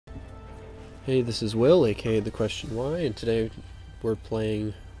Hey, this is Will, aka The Question Why, and today we're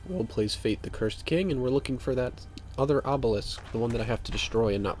playing Will Plays Fate the Cursed King, and we're looking for that other obelisk, the one that I have to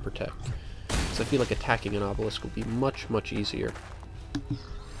destroy and not protect. Because I feel like attacking an obelisk will be much, much easier.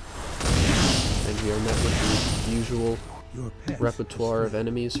 And we are met with the usual repertoire of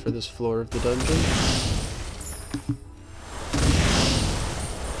enemies for this floor of the dungeon.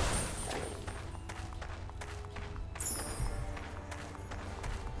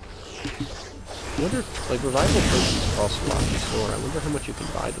 I wonder, like, revival potions cost a lot in the store. I wonder how much you can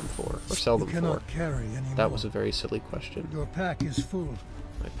buy them for, or sell them for. That was a very silly question. Your pack is full.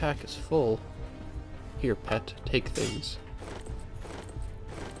 My pack is full. Here, pet, take things.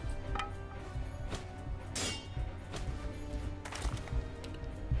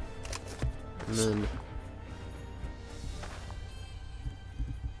 And then...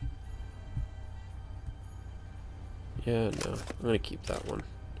 yeah, no, I'm gonna keep that one.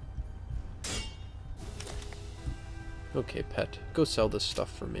 Okay, pet, go sell this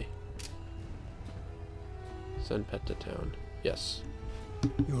stuff for me. Send pet to town. Yes.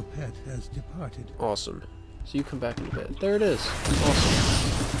 Your pet has departed. Awesome. So you come back in a bit. There it is. Awesome.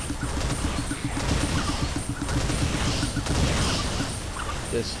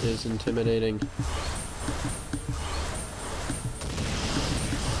 This is intimidating. Can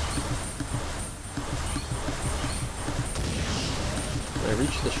I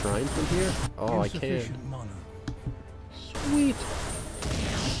reach the shrine from here? Oh, I can. Sweet.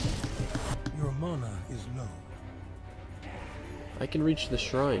 Your mana is low. I can reach the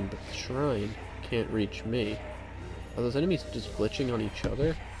shrine, but the shrine can't reach me. Are those enemies just glitching on each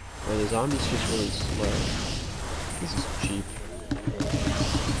other? Or are the zombies just really slow? This is cheap.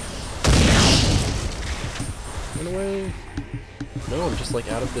 Run away! No, I'm just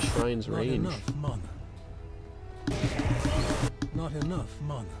like out of the shrine's range. Not enough mana. Not enough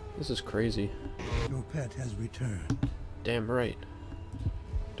mana. This is crazy. Your pet has returned. Damn right.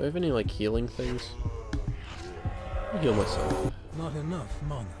 Do I have any, like, healing things? I'll heal myself. Not enough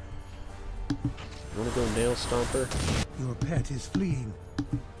mana. Wanna go nail stomper? Your pet is fleeing.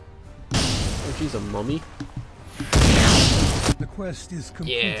 Oh, geez, a mummy? The quest is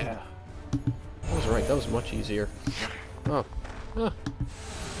completed. Yeah! I was right, that was much easier. Oh. Ah.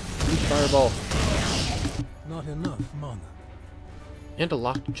 Use fireball. Not enough mana. And a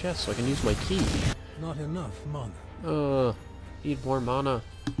locked chest, so I can use my key. Not enough mana. Need more mana.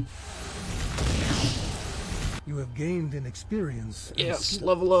 You have gained an experience. Yes,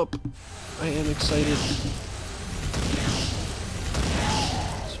 level up. I am excited.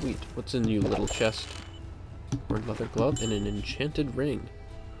 Sweet. What's in you, little chest? Worn leather glove and an enchanted ring.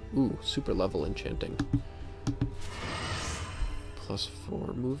 Ooh, super level enchanting.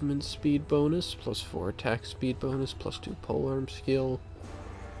 +4 movement speed bonus, +4 attack speed bonus, +2 polearm skill.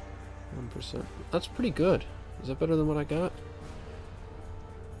 1%. That's pretty good. Is that better than what I got?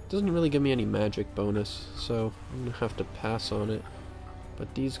 Doesn't really give me any magic bonus, so I'm gonna have to pass on it.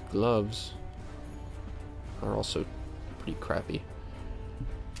 But these gloves are also pretty crappy.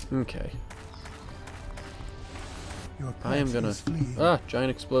 Okay. I am gonna... ah, giant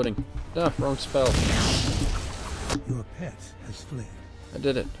exploding. Ah, wrong spell. Your pet has fled. I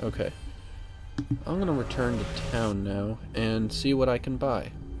did it. Okay. I'm gonna return to town now and see what I can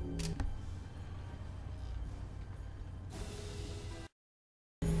buy.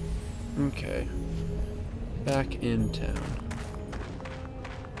 Okay. Back in town.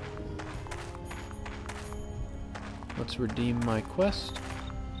 Let's redeem my quest.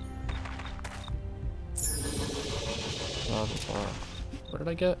 Blah, blah, blah. What did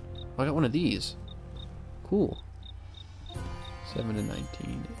I get? Oh, I got one of these. Cool. 7 to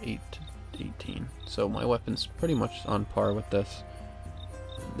 19, 8 to 18. So my weapon's pretty much on par with this.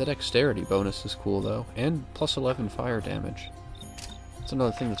 The dexterity bonus is cool though, and +11 fire damage. That's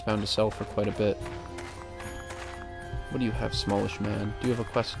another thing that's bound to sell for quite a bit. What do you have, smallish man? Do you have a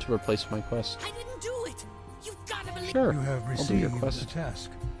quest to replace my quest? I didn't do it. You've got to believe. Sure, You have I'll do your received quest. the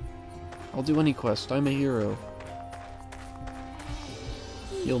task. I'll do any quest. I'm a hero.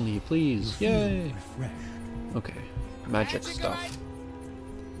 Heal me, please. You feel Yay! refreshed. Okay, magic stuff.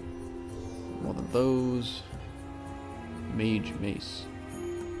 One of those. Mage mace.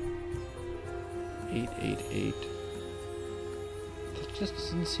 888. That just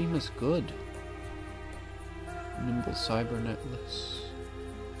doesn't seem as good. Nimble cybernetless.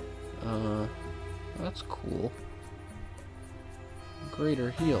 That's cool.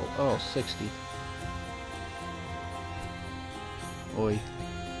 Greater heal. Oh, 60. Oi.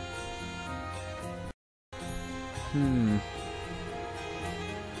 Doesn't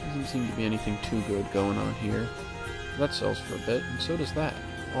seem to be anything too good going on here. That sells for a bit, and so does that.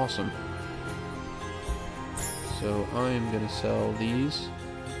 Awesome. So I'm gonna sell these.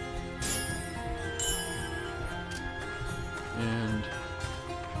 And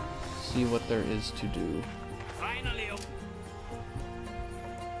see what there is to do. Finally.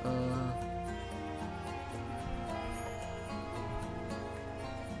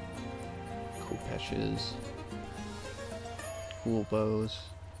 Kopeshes. Cool bows.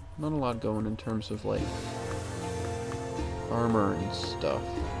 Not a lot going in terms of, like, armor and stuff.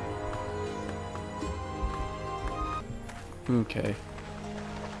 Okay.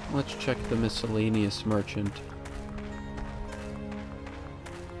 Let's check the miscellaneous merchant.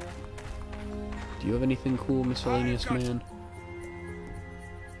 Do you have anything cool, miscellaneous man?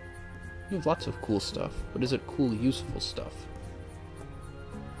 You have lots of cool stuff, but is it cool, useful stuff?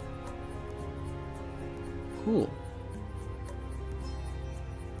 Cool.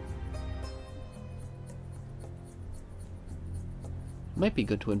 Might be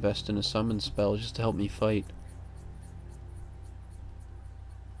good to invest in a summon spell just to help me fight.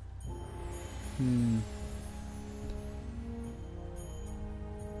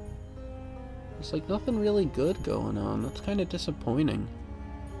 There's like nothing really good going on. That's kind of disappointing.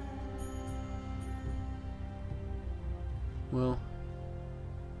 Well,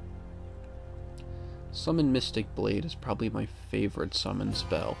 Summon Mystic Blade is probably my favorite summon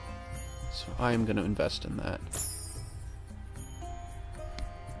spell, so I am going to invest in that.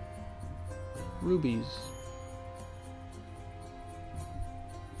 Rubies.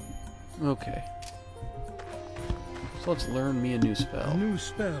 Okay. So let's learn me a new A spell. new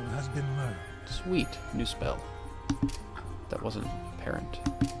spell has been learned. Sweet, new spell. That wasn't apparent.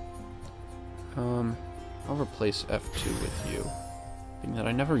 I'll replace F2 with you, being that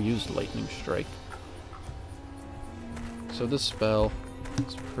I never used Lightning Strike. So this spell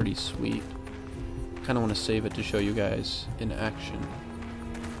is pretty sweet. Kind of want to save it to show you guys in action.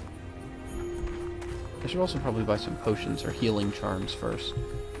 I should also probably buy some potions or healing charms first,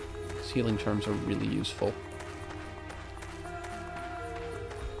 because healing charms are really useful.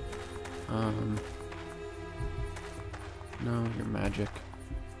 No, your magic.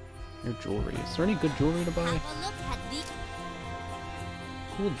 Your jewelry. Is there any good jewelry to buy? Have a look at the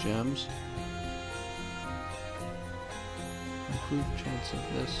Cool gems. Improved chance of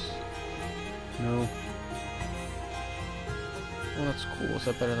this. No. Well, that's cool. Is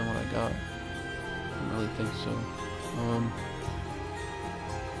that better than what I got? I don't really think so.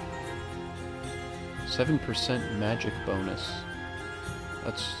 7% magic bonus.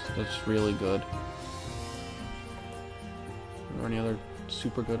 That's really good. Are there any other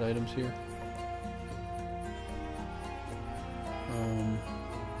super good items here? I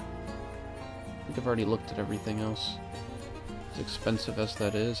think I've already looked at everything else. As expensive as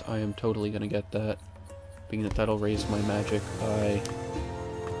that is, I am totally gonna get that. Being that that'll raise my magic by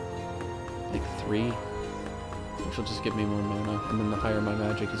like 3, which will just give me more mana, and then the higher my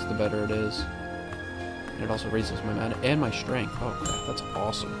magic is, the better it is. And it also raises my mana and my strength. Oh crap, that's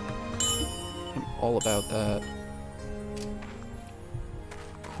awesome. I'm all about that.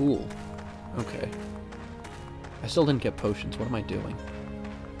 Cool. Okay. I still didn't get potions. What am I doing?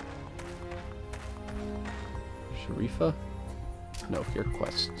 Sharifa? No, your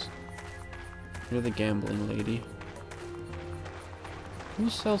quests. You're the gambling lady. Who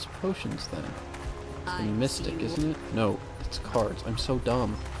sells potions then? It's the Mystic, isn't it? No, it's cards. I'm so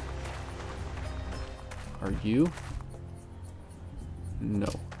dumb. Are you?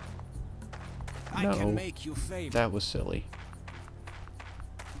 No. I can make you famous. That was silly.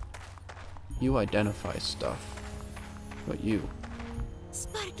 You identify stuff. But you.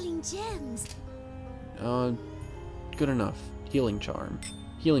 sparkling gems. Good enough. Healing Charm.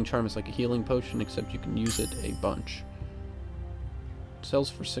 Healing Charm is like a healing potion, except you can use it a bunch. It sells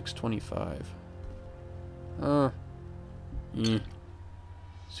for $6.25.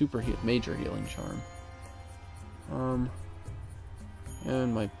 Major Healing Charm.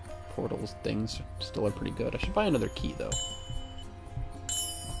 And my portals things still are pretty good. I should buy another key, though.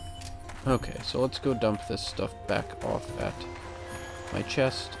 Okay, so let's go dump this stuff back off at my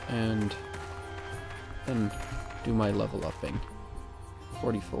chest, and then do my level upping.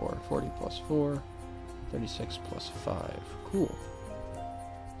 44, 40 plus 4, 36 plus 5. Cool.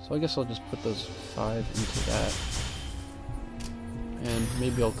 So I guess I'll just put those 5 into that. And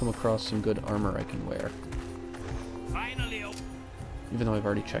maybe I'll come across some good armor I can wear. Finally. Even though I've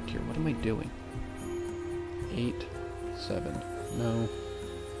already checked here. What am I doing? 8, 7. No.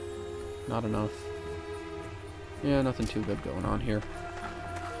 Not enough. Yeah, nothing too good going on here.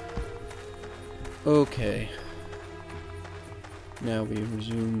 Okay. Now we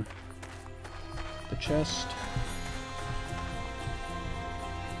resume the chest.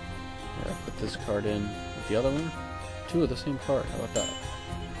 There. Put this card in with the other one. 2 of the same card. How about that?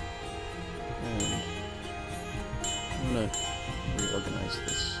 And I'm gonna reorganize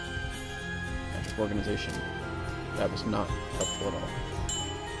this. Organization. That was not helpful at all.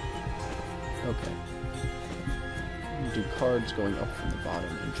 Okay. Do cards going up from the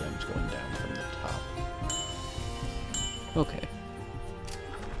bottom and gems going down from the top. Okay.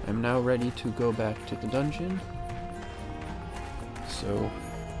 I'm now ready to go back to the dungeon. So,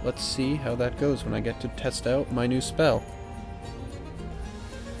 let's see how that goes when I get to test out my new spell.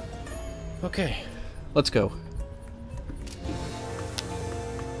 Okay, let's go.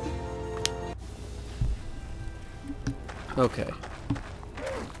 Okay.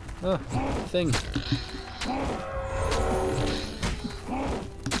 Ah, thing.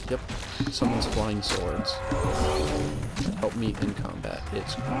 Yep, someone's flying swords. Help me in combat.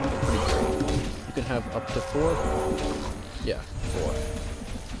 It's pretty great. You can have up to 4. Yeah, 4.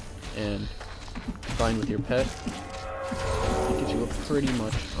 And combined with your pet, it gives you a pretty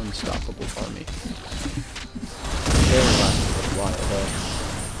much unstoppable army. Very lasts a while though.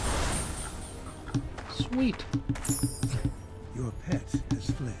 Sweet. Your pet has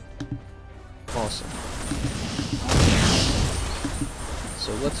fled. Awesome.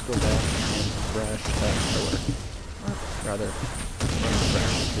 So let's go back and thrash that pillar. Or rather,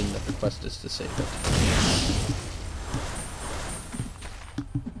 unthrash, being that the quest is to save it.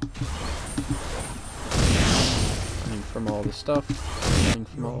 Running from all the stuff. Running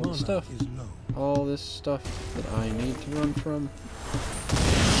from all the stuff. All this stuff that I need to run from.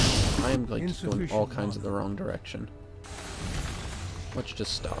 I am like just going all kinds of the wrong direction. Let's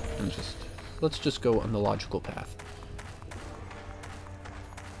just stop and let's just go on the logical path.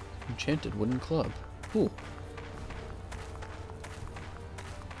 Enchanted wooden club. Cool.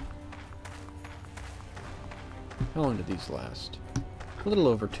 How long did these last? A little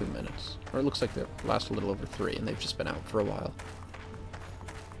over 2 minutes. Or it looks like they last a little over 3 and they've just been out for a while.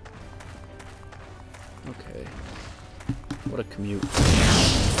 Okay. What a commute.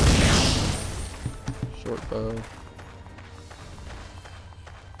 Short bow.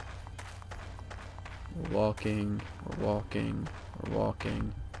 We're walking, we're walking, we're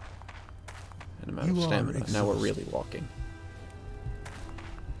walking. And I'm out of stamina. Now we're really walking.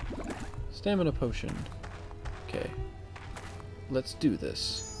 Stamina potion. Okay. Let's do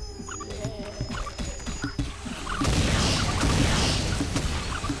this.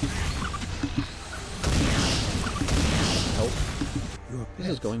 Help. This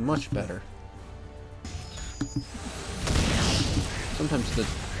is going much better. Sometimes the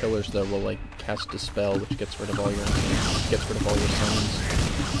pillars though will like cast Dispel, which gets rid of all your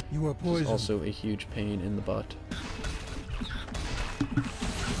summons. You are poisoned. Which is also a huge pain in the butt.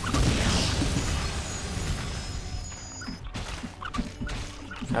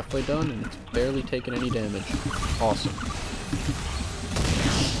 Halfway done and it's barely taken any damage. Awesome.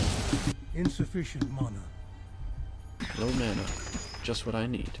 Insufficient mana. Low mana. Just what I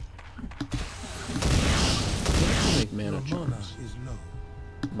need. Make mana charms. Is low.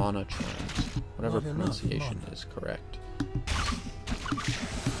 Mana charms. Whatever pronunciation is correct.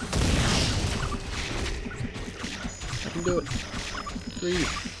 I can do it. 3,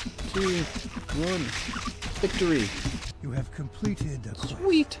 2, 1. Victory! You have completed a quest.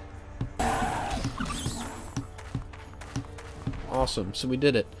 Sweet! Awesome, so we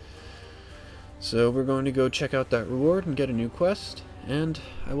did it. So we're going to go check out that reward and get a new quest, and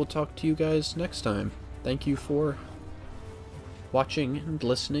I will talk to you guys next time. Thank you for watching and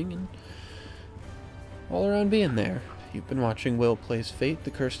listening and all around being there. You've been watching Will Plays Fate,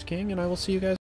 the Cursed King, and I will see you guys